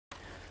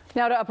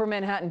Now to Upper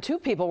Manhattan, two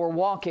people were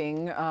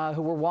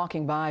who were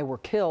walking by were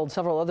killed.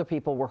 Several other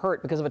people were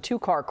hurt because of a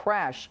two-car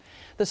crash.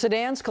 The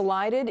sedans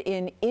collided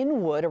in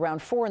Inwood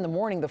around 4 in the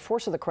morning. The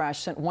force of the crash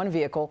sent one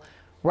vehicle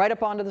right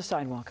up onto the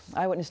sidewalk.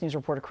 Eyewitness News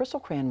reporter Crystal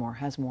Cranmore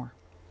has more.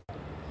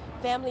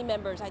 Family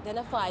members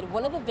identified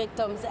one of the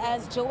victims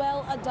as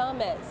Joel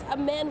Adames, a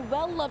man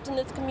well loved in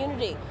this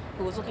community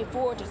who was looking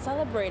forward to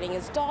celebrating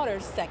his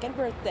daughter's second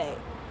birthday.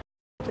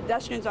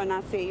 Pedestrians are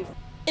not safe.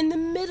 In the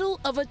middle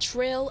of a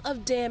trail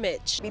of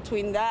damage.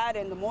 Between that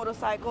and the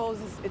motorcycles,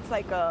 it's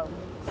like a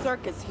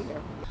circus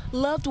here.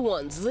 Loved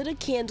ones lit a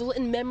candle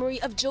in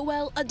memory of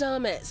Joel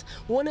Adames,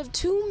 one of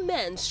two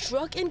men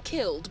struck and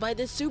killed by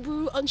the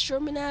Subaru on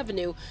Sherman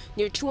Avenue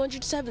near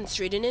 207th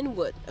Street in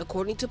Inwood,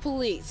 according to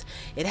police.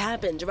 It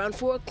happened around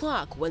 4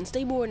 o'clock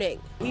Wednesday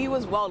morning. He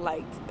was well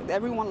liked.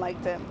 Everyone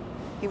liked him.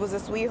 He was a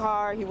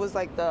sweetheart. He was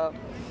like the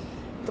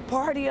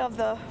party of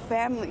the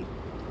family.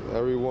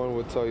 Everyone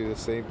would tell you the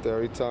same thing.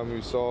 Every time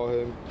you saw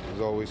him, he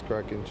was always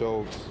cracking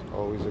jokes,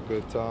 always a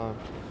good time,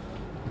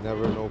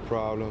 never no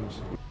problems.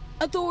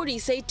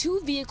 Authorities say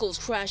two vehicles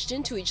crashed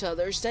into each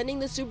other, sending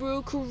the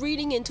Subaru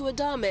careening into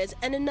Adames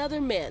and another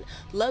man.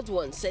 Loved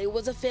ones say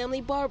was a family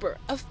barber,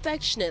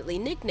 affectionately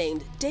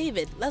nicknamed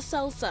David La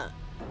Salsa.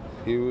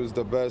 He was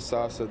the best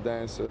salsa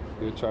dancer.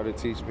 He would try to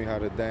teach me how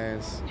to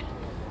dance.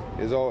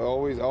 He's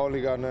always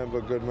only got nothing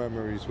but good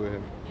memories with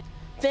him.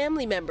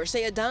 Family members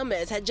say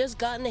Adames had just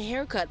gotten a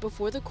haircut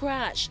before the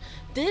crash.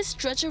 This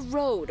stretch of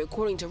road,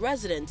 according to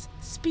residents,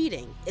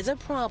 speeding is a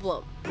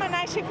problem. I'm a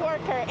night shift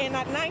worker, and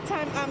at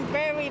nighttime I'm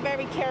very,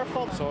 very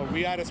careful. So if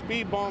we had a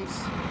speed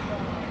bumps,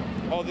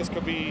 all this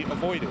could be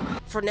avoided.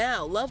 For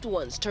now, loved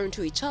ones turn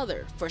to each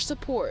other for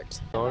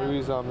support. The only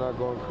reason I'm not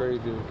going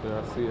crazy is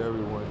because I see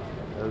everyone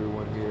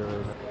here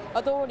right now.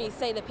 Authorities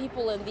say the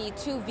people in the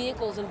two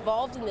vehicles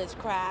involved in this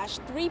crash,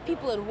 3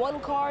 people in one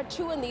car,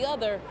 2 in the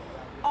other,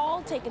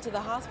 all taken to the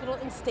hospital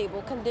in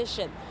stable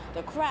condition.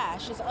 The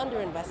crash is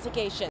under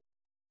investigation.